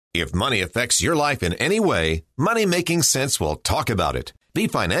If money affects your life in any way, Money Making Sense will talk about it. Be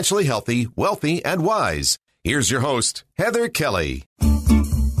financially healthy, wealthy, and wise. Here's your host, Heather Kelly.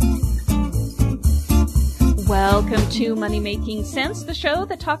 Welcome to Money Making Sense, the show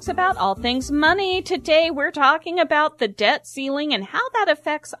that talks about all things money. Today, we're talking about the debt ceiling and how that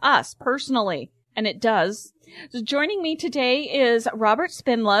affects us personally. And it does. So joining me today is Robert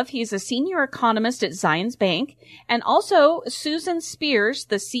Spinlove. He's a senior economist at Zions Bank, and also Susan Spears,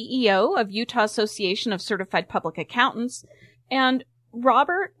 the CEO of Utah Association of Certified Public Accountants. And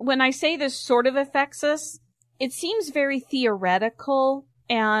Robert, when I say this sort of affects us, it seems very theoretical,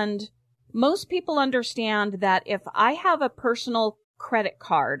 and most people understand that if I have a personal credit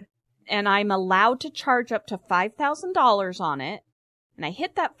card and I'm allowed to charge up to $5,000 on it, and I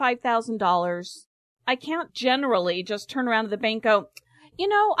hit that $5,000, I can't generally just turn around to the bank and go,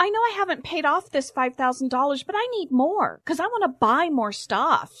 I know I haven't paid off this $5,000, but I need more because I want to buy more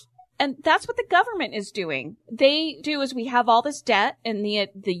stuff. And that's what the government is doing. They do is we have all this debt in the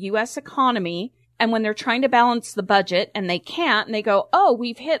U.S. economy. And when they're trying to balance the budget and they can't, and they go, oh,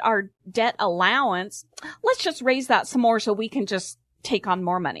 we've hit our debt allowance. Let's just raise that some more so we can just take on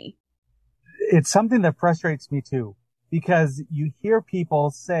more money. It's something that frustrates me too, because you hear people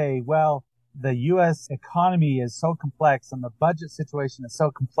say, well, the U.S. economy is so complex and the budget situation is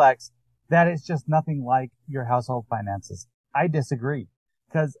so complex that it's just nothing like your household finances. I disagree,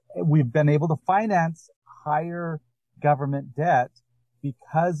 because we've been able to finance higher government debt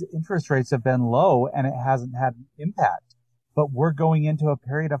because interest rates have been low and it hasn't had an impact. But we're going into a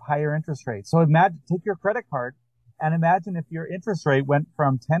period of higher interest rates. So imagine, take your credit card and imagine if your interest rate went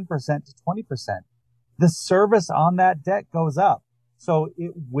from 10% to 20%. The service on that debt goes up. So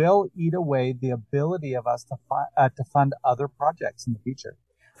it will eat away the ability of us to fund other projects in the future.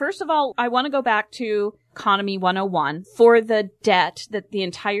 First of all, I want to go back to Economy 101. For the debt that the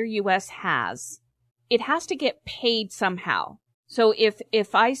entire U.S. has, it has to get paid somehow. So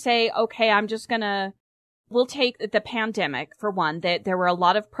if I say, okay, we'll take the pandemic for one, that there were a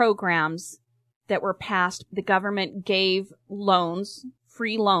lot of programs that were passed. The government gave loans,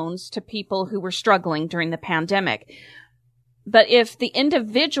 free loans to people who were struggling during the pandemic. But if the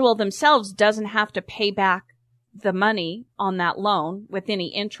individual themselves doesn't have to pay back the money on that loan with any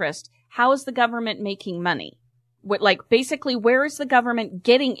interest, how is the government making money? Basically, where is the government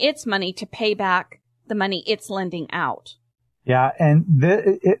getting its money to pay back the money it's lending out? Yeah, and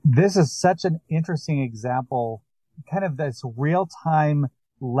this is such an interesting example, kind of this real-time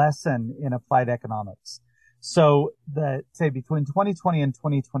lesson in applied economics. So say between 2020 and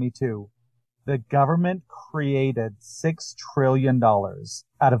 2022, the government created $6 trillion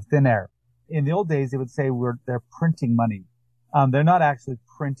out of thin air. In the old days, they would say they're printing money. They're not actually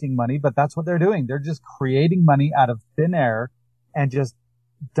printing money, but that's what they're doing. They're just creating money out of thin air and just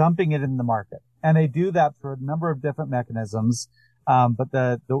dumping it in the market. And they do that through a number of different mechanisms. But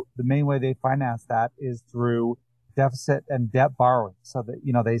the main way they finance that is through deficit and debt borrowing. So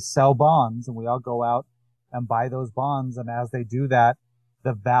that, they sell bonds and we all go out and buy those bonds. And as they do that,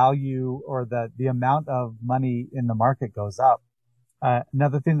 the value or the amount of money in the market goes up.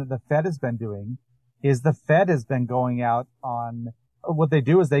 Another thing that the Fed has been doing is the Fed has been going out what they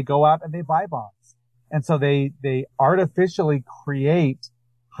do is they go out and they buy bonds. And so they artificially create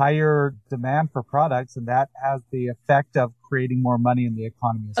higher demand for products, and that has the effect of creating more money in the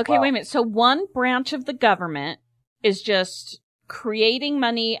economy as well. Okay, wait a minute. So one branch of the government is just creating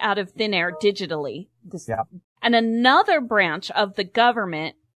money out of thin air digitally. Yeah. And another branch of the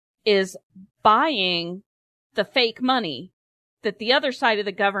government is buying the fake money that the other side of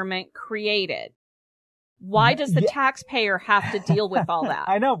the government created. Why does the taxpayer have to deal with all that?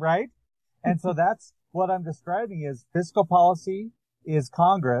 I know, right? And so that's what I'm describing is fiscal policy is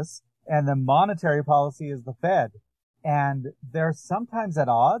Congress and the monetary policy is the Fed. And they're sometimes at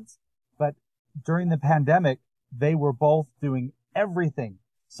odds, but during the pandemic, they were both doing everything.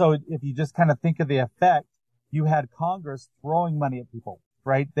 So if you just kind of think of the effect, you had Congress throwing money at people,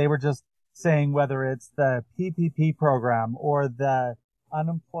 right? They were just saying whether it's the PPP program or the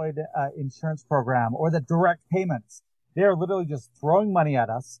unemployed insurance program or the direct payments, they're literally just throwing money at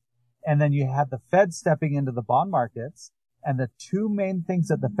us. And then you had the Fed stepping into the bond markets. And the two main things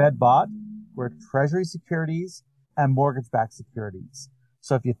that the Fed bought were treasury securities and mortgage-backed securities.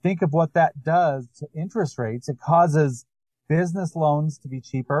 So if you think of what that does to interest rates, it causes business loans to be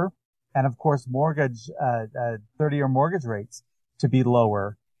cheaper. And of course, 30-year mortgage rates to be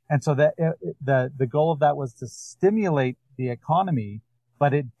lower. And so the goal of that was to stimulate the economy,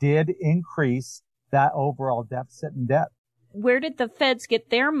 but it did increase that overall deficit and debt. Where did the feds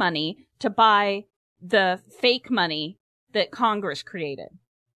get their money to buy the fake money that Congress created?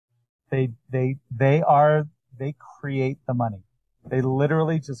 They create the money. They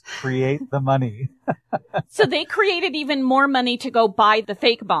literally just create the money. So they created even more money to go buy the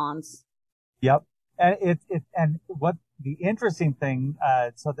fake bonds. Yep. And and what the interesting thing,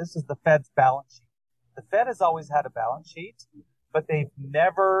 so this is the Fed's balance sheet. The Fed has always had a balance sheet, but they've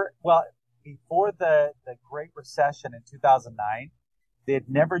never, before the Great Recession in 2009, they had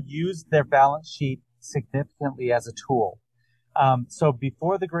never used their balance sheet significantly as a tool. So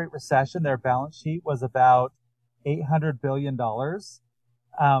before the Great Recession, their balance sheet was about $800 billion.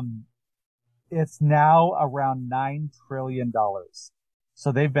 It's now around $9 trillion.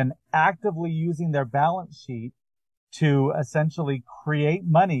 So they've been actively using their balance sheet to essentially create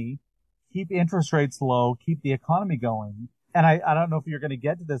money, keep interest rates low, keep the economy going. And I don't know if you're going to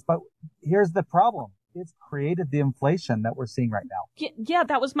get to this, but here's the problem. It's created the inflation that we're seeing right now. Yeah,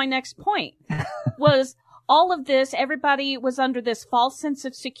 that was my next point. Was all of this, everybody was under this false sense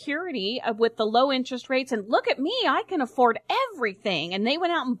of security with the low interest rates. And look at me, I can afford everything. And they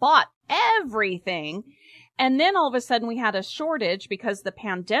went out and bought everything. And then all of a sudden we had a shortage because the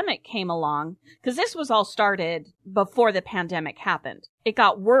pandemic came along, because this was all started before the pandemic happened. It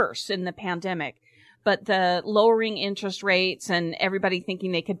got worse in the pandemic, but the lowering interest rates and everybody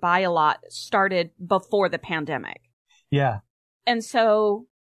thinking they could buy a lot started before the pandemic. Yeah. And so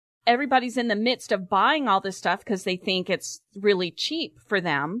everybody's in the midst of buying all this stuff because they think it's really cheap for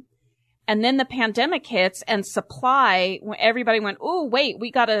them. And then the pandemic hits and supply, everybody went, oh, wait,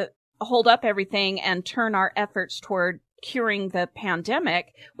 we got to hold up everything and turn our efforts toward curing the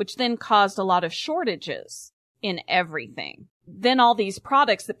pandemic, which then caused a lot of shortages in everything. Then all these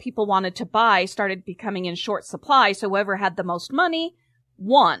products that people wanted to buy started becoming in short supply. So whoever had the most money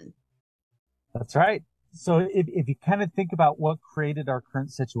won. That's right. So if you kind of think about what created our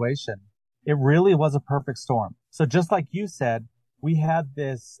current situation, it really was a perfect storm. So just like you said, we had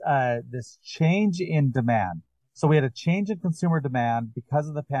this change in demand. So we had a change in consumer demand because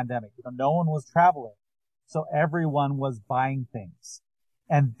of the pandemic. No one was traveling. So everyone was buying things.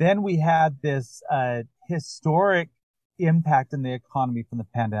 And then we had this, historic impact in the economy from the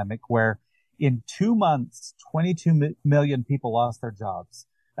pandemic where in 2 months, 22 million people lost their jobs.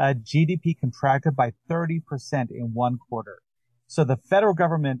 GDP contracted by 30% in 1 quarter. So the federal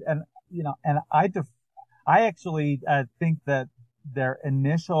government and I actually think that their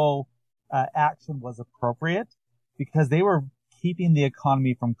initial action was appropriate because they were keeping the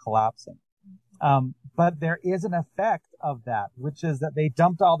economy from collapsing. But there is an effect of that, which is that they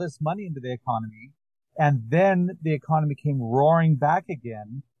dumped all this money into the economy and then the economy came roaring back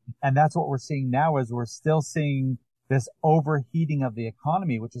again. And that's what we're seeing now is we're still seeing this overheating of the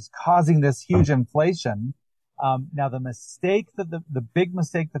economy, which is causing this huge inflation. Now the mistake that the big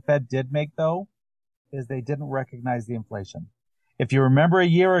mistake the Fed did make though, is they didn't recognize the inflation. If you remember a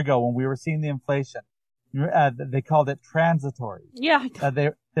year ago when we were seeing the inflation, they called it transitory. Yeah.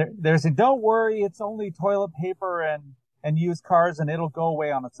 They're saying, don't worry, it's only toilet paper and used cars and it'll go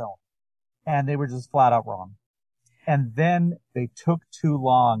away on its own. And they were just flat out wrong. And then they took too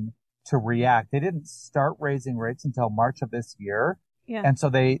long to react. They didn't start raising rates until March of this year. Yeah. And so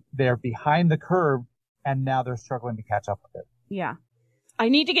they're behind the curve and now they're struggling to catch up with it. Yeah. I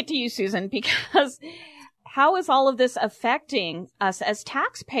need to get to you, Susan, because how is all of this affecting us as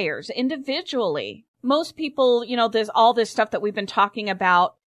taxpayers individually? Most people, there's all this stuff that we've been talking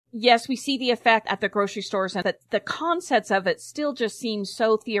about. Yes, we see the effect at the grocery stores and that the concepts of it still just seem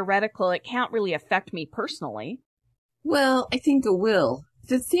so theoretical. It can't really affect me personally. Well, I think it will.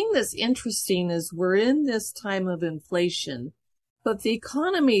 The thing that's interesting is we're in this time of inflation, but the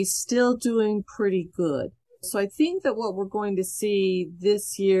economy is still doing pretty good. So I think that what we're going to see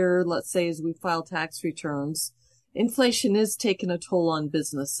this year, let's say as we file tax returns, inflation is taking a toll on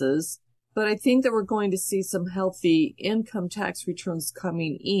businesses, but I think that we're going to see some healthy income tax returns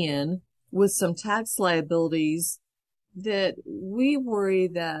coming in with some tax liabilities that we worry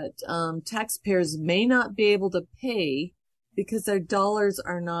that taxpayers may not be able to pay because their dollars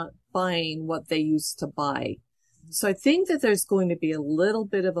are not buying what they used to buy. So I think that there's going to be a little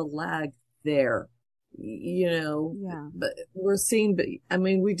bit of a lag there. Yeah. But we're seeing,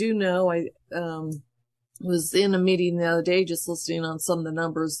 we do know, I was in a meeting the other day just listening on some of the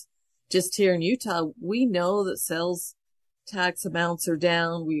numbers just here in Utah. We know that sales tax amounts are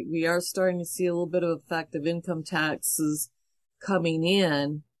down. We are starting to see a little bit of effect of income taxes coming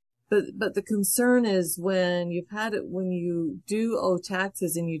in. But the concern is when you do owe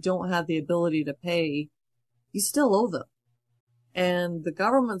taxes and you don't have the ability to pay, you still owe them. And the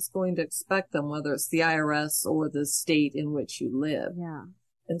government's going to expect them, whether it's the IRS or the state in which you live. Yeah.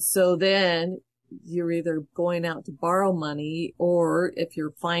 And so then you're either going out to borrow money, or if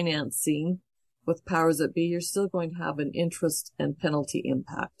you're financing with powers that be, you're still going to have an interest and penalty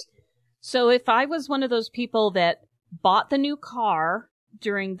impact. So if I was one of those people that bought the new car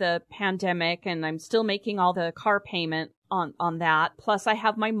during the pandemic and I'm still making all the car payment on that, plus I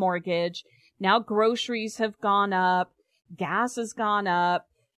have my mortgage, now groceries have gone up, gas has gone up,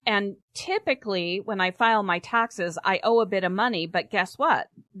 and typically when I file my taxes, I owe a bit of money, but guess what?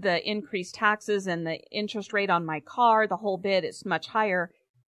 The increased taxes and the interest rate on my car, the whole bit is much higher.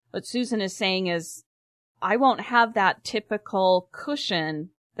 What Susan is saying is I won't have that typical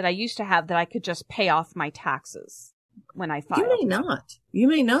cushion that I used to have that I could just pay off my taxes when I file. You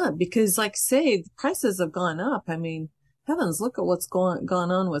may not, because like say, the prices have gone up. I mean, heavens, look at what's gone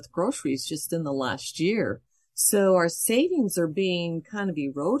on with groceries just in the last year. So our savings are being kind of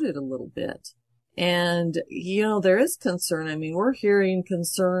eroded a little bit. And, there is concern. I mean, we're hearing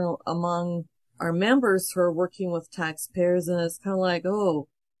concern among our members who are working with taxpayers, and it's kind of like, oh,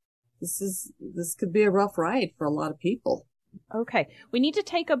 this could be a rough ride for a lot of people. Okay. We need to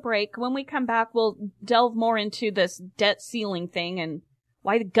take a break. When we come back, we'll delve more into this debt ceiling thing and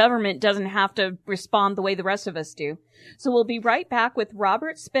why the government doesn't have to respond the way the rest of us do. So we'll be right back with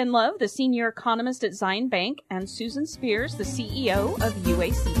Robert Spinlove, the senior economist at Zion Bank, and Susan Spears, the CEO of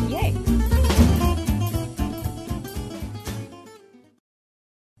UACPA.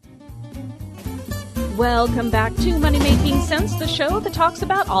 Welcome back to Money Making Sense, the show that talks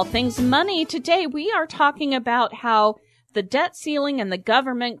about all things money. Today we are talking about how the debt ceiling and the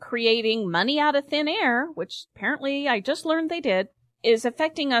government creating money out of thin air, which apparently I just learned they did, is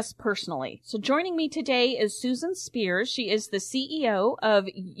affecting us personally. So joining me today is Susan Spears. She is the CEO of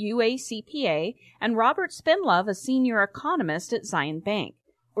UACPA, and Robert Spinlove, a senior economist at Zion Bank.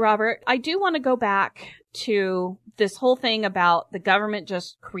 Robert, I do want to go back to this whole thing about the government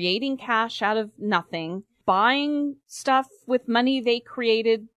just creating cash out of nothing, buying stuff with money they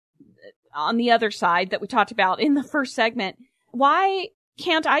created on the other side that we talked about in the first segment. Why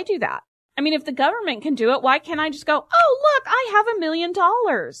can't I do that? I mean, if the government can do it, why can't I just go, oh, look, I have $1 million.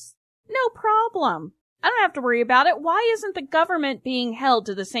 No problem. I don't have to worry about it. Why isn't the government being held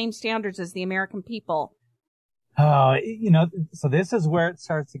to the same standards as the American people? So this is where it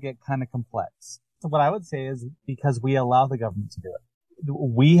starts to get kind of complex. So what I would say is because we allow the government to do it.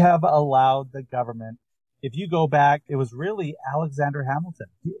 We have allowed the government. If you go back, it was really Alexander Hamilton.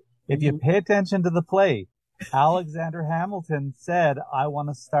 If you pay attention to the play, Alexander Hamilton said, I want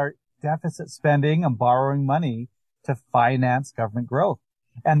to start deficit spending and borrowing money to finance government growth.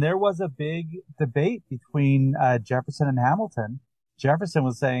 And there was a big debate between Jefferson and Hamilton. Jefferson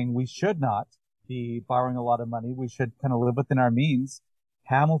was saying we should not be borrowing a lot of money. We should kind of live within our means.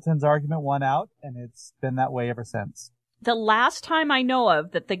 Hamilton's argument won out, and it's been that way ever since. The last time I know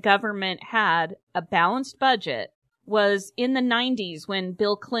of that the government had a balanced budget was in the 90s when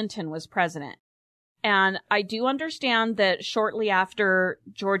Bill Clinton was president. And I do understand that shortly after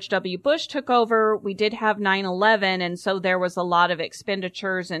George W. Bush took over, we did have 9/11, and so there was a lot of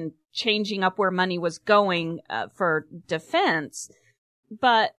expenditures and changing up where money was going for defense.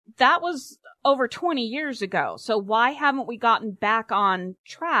 But that was over 20 years ago. So why haven't we gotten back on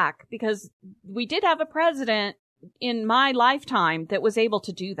track? Because we did have a president in my lifetime that was able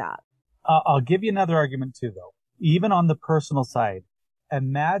to do that. I'll give you another argument too, though. Even on the personal side,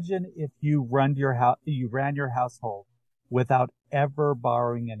 imagine if you ran your household without ever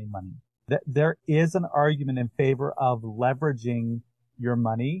borrowing any money. There is an argument in favor of leveraging your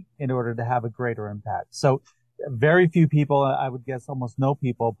money in order to have a greater impact. So very few people, I would guess almost no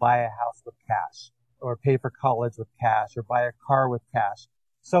people, buy a house with cash or pay for college with cash or buy a car with cash.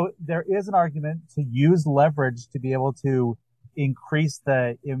 So there is an argument to use leverage to be able to increase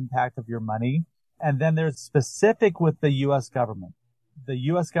the impact of your money. And then there's specific with the U.S. government. The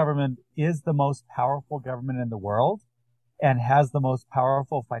U.S. government is the most powerful government in the world and has the most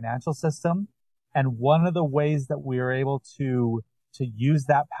powerful financial system. And one of the ways that we are able to use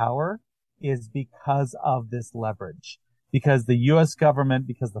that power is because of this leverage. Because the U.S. government,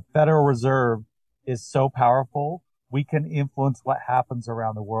 because the Federal Reserve is so powerful, we can influence what happens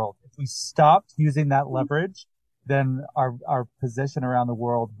around the world. If we stopped using that leverage, then our position around the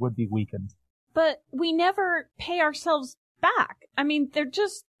world would be weakened. But we never pay ourselves back. I mean, they're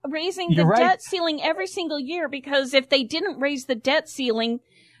just raising the debt ceiling every single year, because if they didn't raise the debt ceiling,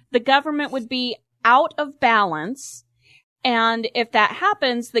 the government would be out of balance. And if that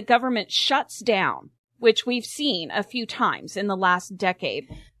happens, the government shuts down, which we've seen a few times in the last decade.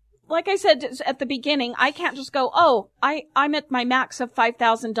 Like I said at the beginning, I can't just go, oh, I'm at my max of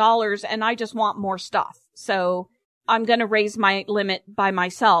 $5,000 and I just want more stuff. So I'm going to raise my limit by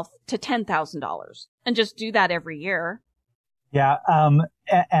myself to $10,000 and just do that every year. Yeah.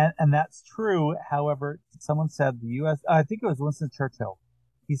 And that's true. However, someone said the U.S., I think it was Winston Churchill.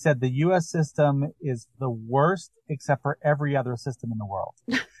 He said the U.S. system is the worst except for every other system in the world.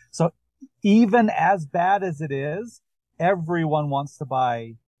 So even as bad as it is, everyone wants to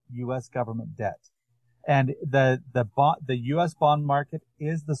buy U.S. government debt. And the U.S. bond market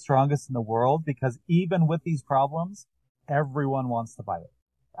is the strongest in the world because even with these problems, everyone wants to buy it.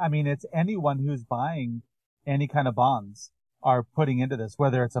 I mean, it's anyone who's buying any kind of bonds are putting into this,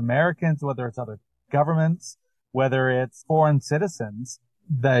 whether it's Americans, whether it's other governments, whether it's foreign citizens.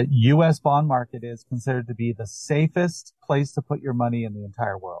 The U.S. bond market is considered to be the safest place to put your money in the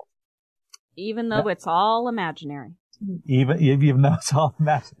entire world. Even though it's all imaginary. Even though it's all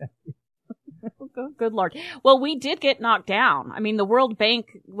imaginary. Good Lord. Well, we did get knocked down. I mean, the World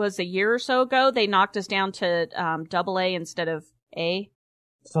Bank was a year or so ago. They knocked us down to AA instead of A.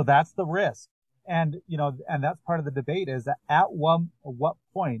 So that's the risk. And, and that's part of the debate is that at what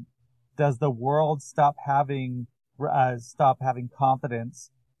point does the world stop having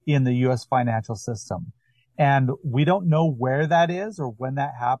confidence in the U.S. financial system? And we don't know where that is or when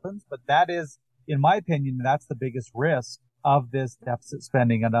that happens, but that is, in my opinion, that's the biggest risk of this deficit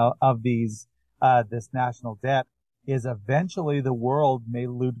spending and of this national debt is eventually the world may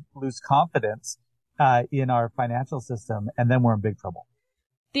lose confidence in our financial system, and then we're in big trouble.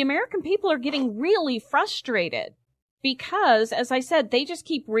 The American people are getting really frustrated because, as I said, they just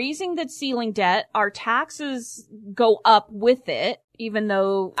keep raising the ceiling debt. Our taxes go up with it, even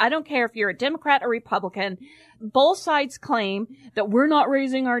though I don't care if you're a Democrat or Republican. Both sides claim that we're not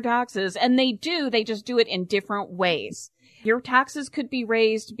raising our taxes, and they do. They just do it in different ways. Your taxes could be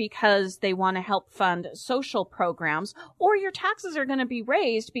raised because they want to help fund social programs, or your taxes are going to be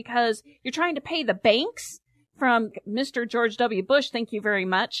raised because you're trying to pay the banks from Mr. George W. Bush, thank you very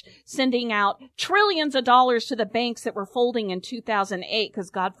much, sending out trillions of dollars to the banks that were folding in 2008 because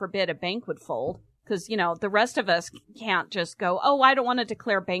God forbid a bank would fold because, the rest of us can't just go, oh, I don't want to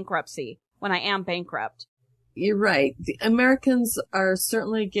declare bankruptcy when I am bankrupt. You're right. The Americans are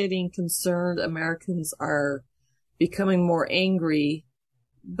certainly getting concerned. Americans are becoming more angry,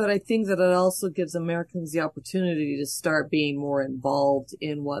 but I think that it also gives Americans the opportunity to start being more involved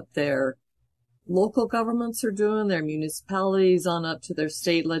in what their local governments are doing, their municipalities on up to their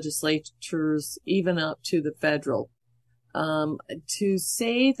state legislatures, even up to the federal. To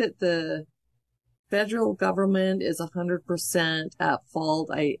say that the federal government is 100% at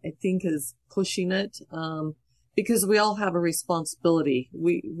fault, I think is pushing it, because we all have a responsibility.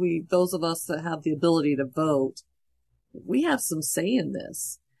 We, those of us that have the ability to vote, we have some say in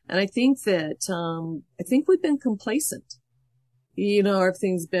this. And I think that, I think we've been complacent.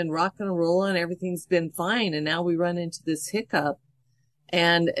 Everything's been rocking and rolling, everything's been fine. And now we run into this hiccup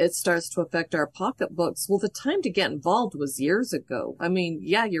and it starts to affect our pocketbooks. Well, the time to get involved was years ago. I mean,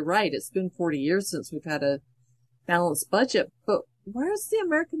 yeah, you're right. It's been 40 years since we've had a balanced budget, but where's the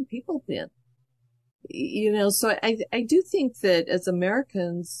American people been? So I do think that as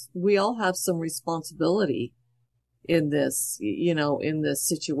Americans, we all have some responsibility in this, in this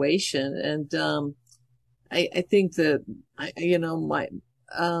situation. And, I think that, me,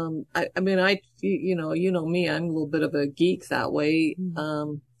 I'm a little bit of a geek that way.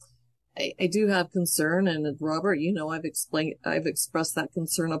 I do have concern, and Robert, I've expressed that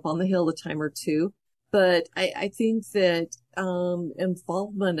concern up on the Hill a time or two, but I think that,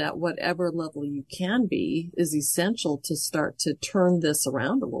 involvement at whatever level you can be is essential to start to turn this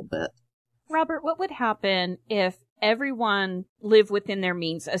around a little bit. Robert, what would happen if everyone lived within their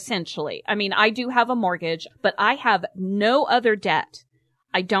means, essentially? I mean, I do have a mortgage, but I have no other debt.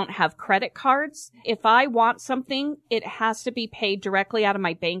 I don't have credit cards. If I want something, it has to be paid directly out of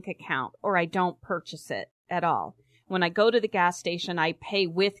my bank account, or I don't purchase it at all. When I go to the gas station, I pay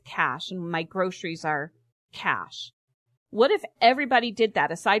with cash, and my groceries are cash. What if everybody did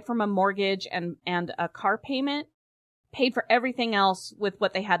that, aside from a mortgage and a car payment, paid for everything else with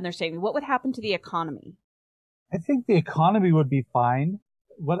what they had in their savings? What would happen to the economy? I think the economy would be fine.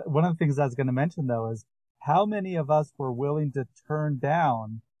 One of the things I was going to mention, though, is how many of us were willing to turn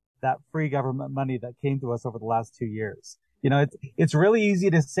down that free government money that came to us over the last 2 years? It's really easy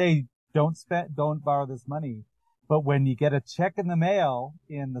to say, don't borrow this money. But when you get a check in the mail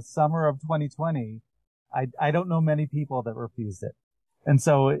in the summer of 2020, I don't know many people that refused it. And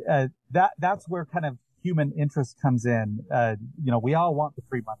so, that's where kind of human interest comes in. We all want the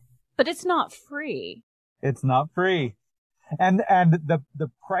free money. But it's not free. It's not free. And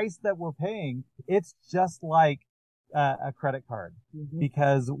the price that we're paying, it's just like a credit card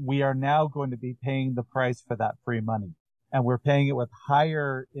because we are now going to be paying the price for that free money. And we're paying it with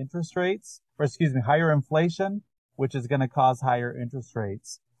higher interest rates, higher inflation, which is going to cause higher interest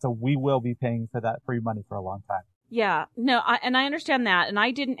rates. So we will be paying for that free money for a long time. Yeah, no, and I understand that. And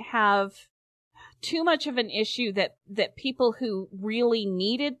I didn't have too much of an issue that people who really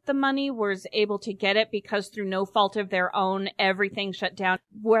needed the money was able to get it because through no fault of their own, everything shut down.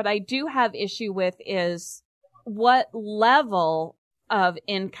 What I do have issue with is what level of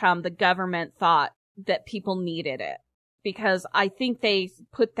income the government thought that people needed it, because I think they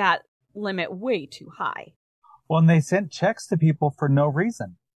put that limit way too high. Well, and they sent checks to people for no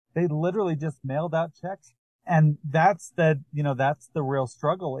reason. They literally just mailed out checks. And that's the real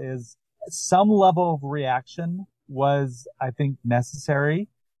struggle is some level of reaction was, I think, necessary,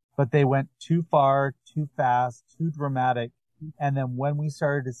 but they went too far, too fast, too dramatic. And then when we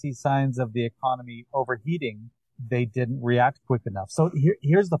started to see signs of the economy overheating, they didn't react quick enough. So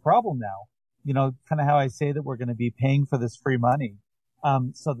here's the problem now, kind of how I say that we're going to be paying for this free money.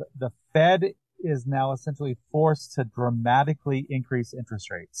 So the Fed is now essentially forced to dramatically increase interest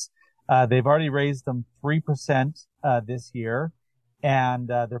rates. They've already raised them 3% this year, and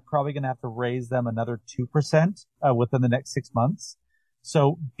they're probably going to have to raise them another 2% within the next 6 months.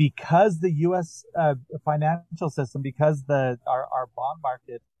 So because the U.S. Financial system, because our bond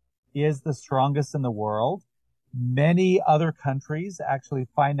market is the strongest in the world, many other countries actually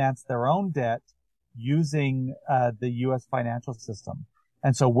finance their own debt using the U.S. financial system.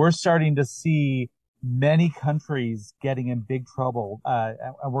 And so we're starting to see many countries getting in big trouble.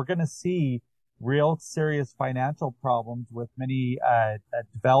 And we're going to see real serious financial problems with many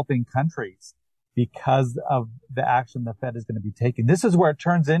developing countries because of the action the Fed is going to be taking. This is where it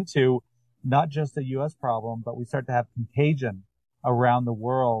turns into not just a U.S. problem, but we start to have contagion around the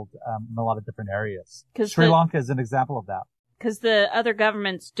world in a lot of different areas. Sri Lanka is an example of that. Because the other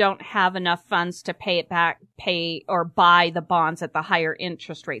governments don't have enough funds to pay or buy the bonds at the higher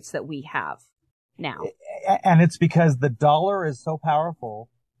interest rates that we have now. And it's because the dollar is so powerful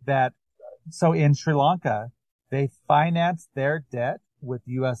so in Sri Lanka, they finance their debt with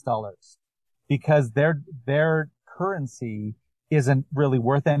U.S. dollars because their currency isn't really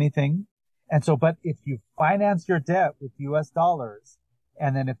worth anything. And so, but if you finance your debt with U.S. dollars,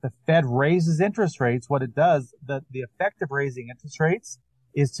 and then if the Fed raises interest rates, what it does, the effect of raising interest rates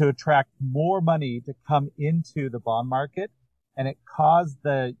is to attract more money to come into the bond market. And it caused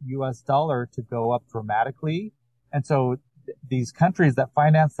the U.S. dollar to go up dramatically. And so these countries that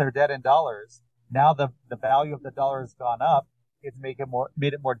finance their debt in dollars, now the value of the dollar has gone up. It's made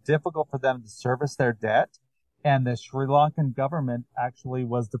it more difficult for them to service their debt. And the Sri Lankan government actually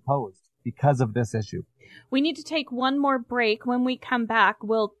was deposed because of this issue. We need to take one more break. When we come back,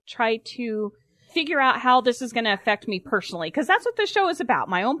 we'll try to figure out how this is going to affect me personally, because that's what this show is about.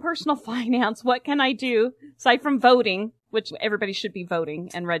 My own personal finance. What can I do aside from voting, which everybody should be voting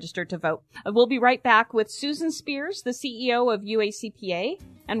and registered to vote. We'll be right back with Susan Spears, the CEO of UACPA,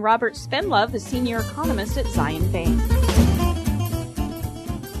 and Robert Spendlove, the senior economist at Zion Bank.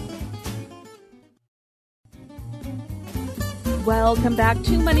 Welcome back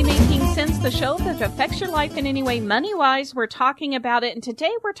to Money Making Sense, the show that affects your life in any way money-wise. We're talking about it, and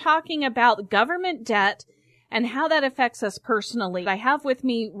today we're talking about government debt and how that affects us personally. I have with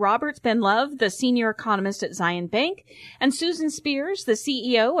me Robert Spendlove, the senior economist at Zion Bank, and Susan Spears, the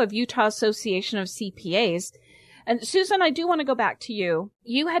CEO of Utah Association of CPAs. And Susan, I do want to go back to you.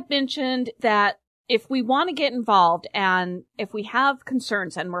 You had mentioned that if we want to get involved and if we have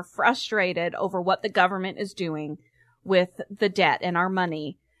concerns and we're frustrated over what the government is doing with the debt and our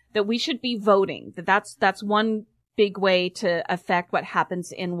money, that we should be voting. That's one big way to affect what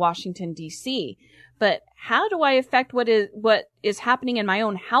happens in Washington, D.C. But how do I affect what is happening in my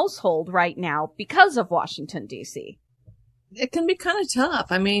own household right now because of Washington, D.C.? It can be kind of tough.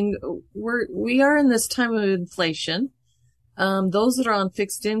 I mean, we are in this time of inflation. Those that are on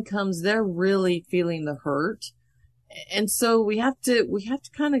fixed incomes, they're really feeling the hurt. And so we have to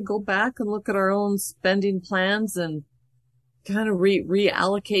kind of go back and look at our own spending plans and kind of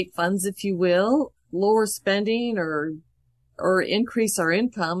reallocate funds, if you will, lower spending or increase our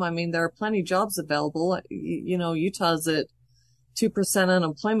income. I mean, there are plenty of jobs available. You know, Utah's at 2%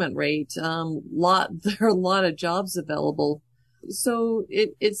 unemployment rate. There are a lot of jobs available. So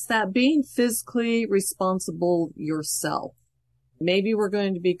it's that being fiscally responsible yourself. Maybe we're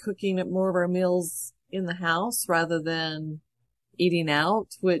going to be cooking at more of our meals in the house rather than eating out,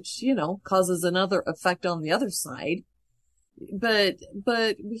 which, you know, causes another effect on the other side. But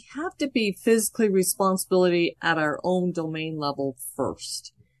we have to be fiscally responsibility at our own domain level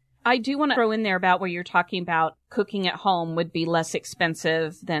first. I do want to throw in there about where you're talking about cooking at home would be less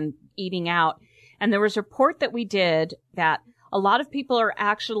expensive than eating out. And there was a report that we did that a lot of people are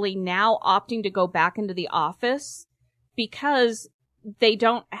actually now opting to go back into the office because they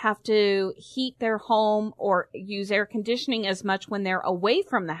don't have to heat their home or use air conditioning as much when they're away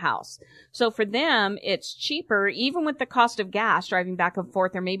from the house. So for them, it's cheaper, even with the cost of gas driving back and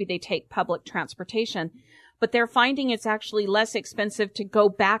forth, or maybe they take public transportation. But they're finding it's actually less expensive to go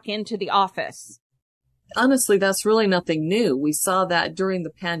back into the office. Honestly, that's really nothing new. We saw that during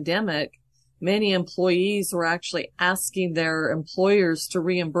the pandemic. Many employees were actually asking their employers to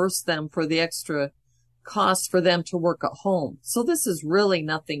reimburse them for the extra cost for them to work at home. So this is really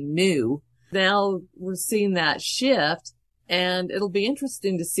nothing new. Now we're seeing that shift, and it'll be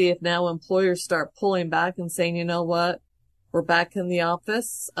interesting to see if now employers start pulling back and saying, you know what? We're back in the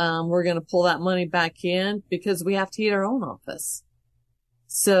office. We're going to pull that money back in because we have to heat our own office.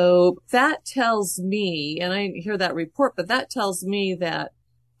 So that tells me, and I didn't hear that report, but that tells me that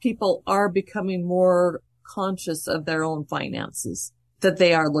people are becoming more conscious of their own finances, that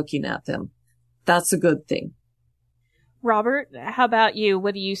they are looking at them. That's a good thing. Robert, how about you?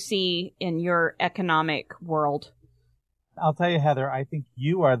 What do you see in your economic world? I'll tell you, Heather, I think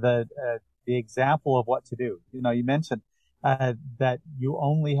you are the example of what to do. You know, you mentioned that you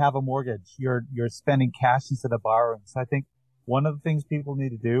only have a mortgage. You're spending cash instead of borrowing. So I think one of the things people need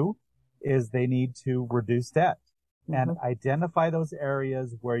to do is they need to reduce debt and identify those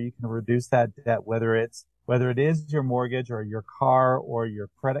areas where you can reduce that debt, whether it is your mortgage or your car or your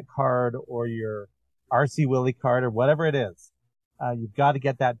credit card or your RC Willie card or whatever it is. You've got to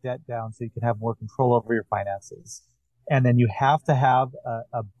get that debt down so you can have more control over your finances. And then you have to have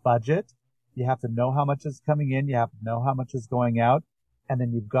a budget. You have to know how much is coming in. You have to know how much is going out. And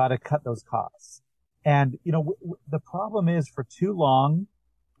then you've got to cut those costs. And, you know, the problem is for too long,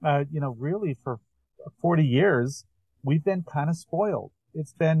 really for 40 years, we've been kind of spoiled.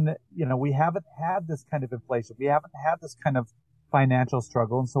 It's been, we haven't had this kind of inflation. We haven't had this kind of financial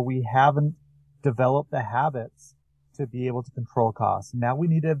struggle. And so we haven't developed the habits to be able to control costs. And now we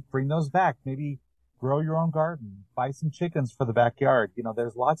need to bring those back. Maybe grow your own garden, buy some chickens for the backyard.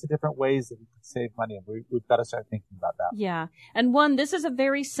 There's lots of different ways that we can save money, and we've got to start thinking about that. Yeah. And this is a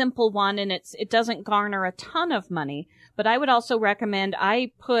very simple one, and it doesn't garner a ton of money, but I would also recommend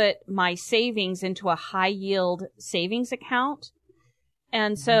I put my savings into a high yield savings account.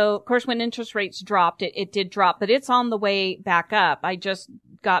 And so, of course, when interest rates dropped, it did drop, but it's on the way back up. I just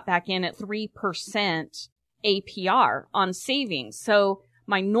got back in at 3% APR on savings. So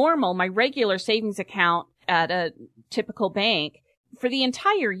my regular savings account at a typical bank, for the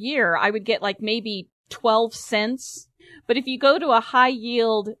entire year, I would get like maybe 12 cents. But if you go to a high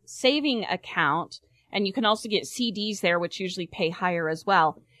yield saving account, and you can also get CDs there, which usually pay higher as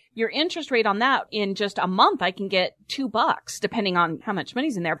well, your interest rate on that in just a month, I can get $2, depending on how much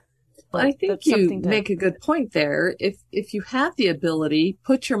money's in there. But I think you make a good point there. If you have the ability,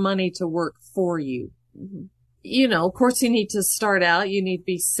 put your money to work for you. Mm-hmm. Of course you need to start out. You need to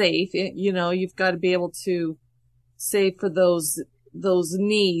be safe. You've got to be able to save for those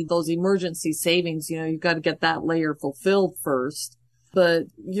emergency savings. You've got to get that layer fulfilled first. But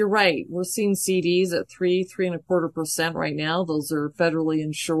you're right. We're seeing CDs at 3.25% right now. Those are federally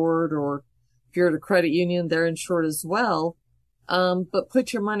insured, or if you're at a credit union, they're insured as well. But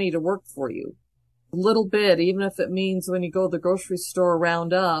put your money to work for you. A little bit, even if it means when you go to the grocery store,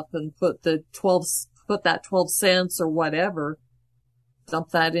 round up and put that 12 cents or whatever, dump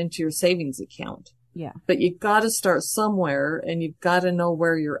that into your savings account. Yeah. But you've got to start somewhere, and you've got to know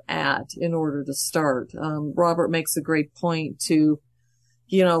where you're at in order to start. Robert makes a great point to,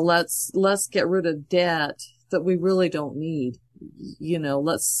 let's get rid of debt that we really don't need.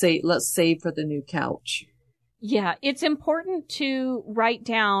 Let's save for the new couch. Yeah, it's important to write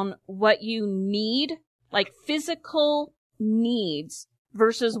down what you need, like physical needs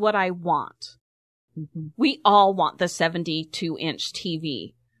versus what I want. Mm-hmm. We all want the 72-inch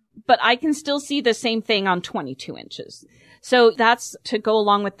TV, but I can still see the same thing on 22 inches. So that's to go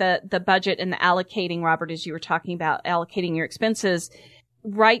along with the budget and the allocating, Robert, as you were talking about allocating your expenses.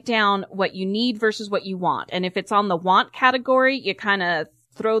 Write down what you need versus what you want. And if it's on the want category, you kind of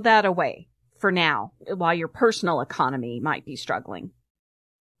throw that away for now, while your personal economy might be struggling.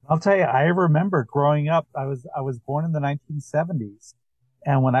 I'll tell you, I remember growing up, I was born in the 1970s.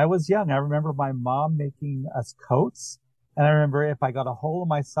 And when I was young, I remember my mom making us coats. And I remember if I got a hole in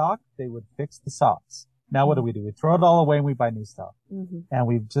my sock, they would fix the socks. Now what do? We throw it all away and we buy new stuff. Mm-hmm. And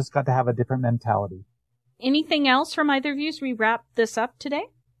we've just got to have a different mentality. Anything else from either of you as we wrap this up today?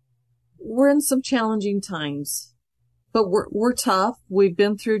 We're in some challenging times. But we're tough. We've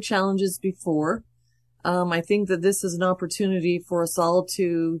been through challenges before. I think that this is an opportunity for us all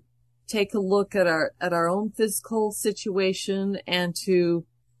to take a look at our own physical situation and to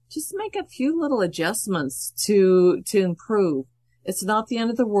just make a few little adjustments to improve. It's not the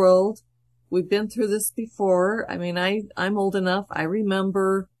end of the world. We've been through this before. I mean, I'm old enough. I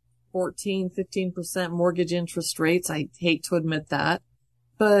remember 14-15% mortgage interest rates. I hate to admit that,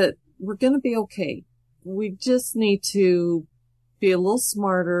 but we're going to be okay. We just need to be a little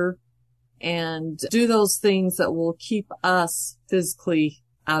smarter and do those things that will keep us physically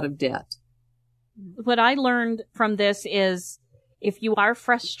out of debt. What I learned from this is if you are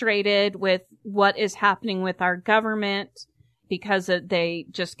frustrated with what is happening with our government because they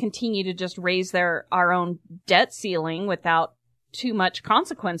just continue to just raise our own debt ceiling without too much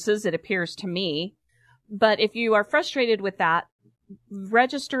consequences, it appears to me. But if you are frustrated with that,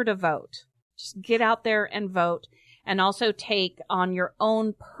 register to vote. Just get out there and vote, and also take on your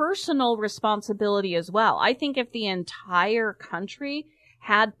own personal responsibility as well. I think if the entire country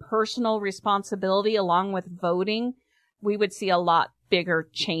had personal responsibility along with voting, we would see a lot bigger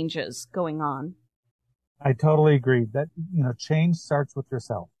changes going on. I totally agree that, change starts with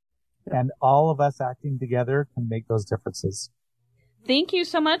yourself, and all of us acting together can make those differences. Thank you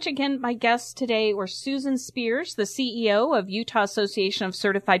so much. Again, my guests today were Susan Spears, the CEO of Utah Association of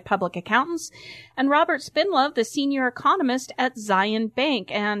Certified Public Accountants, and Robert Spindlove, the senior economist at Zion Bank.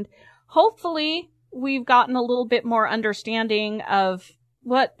 And hopefully we've gotten a little bit more understanding of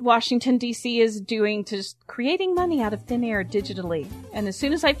what Washington, D.C. is doing to just creating money out of thin air digitally. And as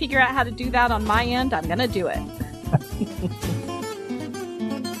soon as I figure out how to do that on my end, I'm going to do it.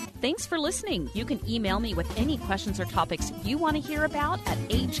 Thanks for listening. You can email me with any questions or topics you want to hear about at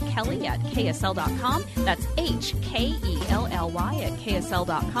hkelly@ksl.com. That's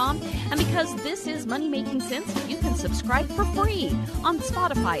HKELLY@ksl.com. And because this is Money Making Sense, you can subscribe for free on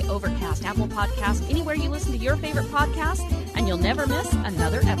Spotify, Overcast, Apple Podcasts, anywhere you listen to your favorite podcast, and you'll never miss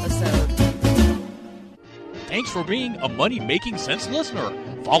another episode. Thanks for being a Money Making Sense listener.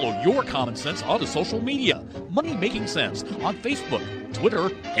 Follow your common sense on social media. Money Making Sense on Facebook,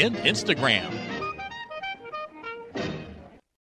 Twitter, and Instagram.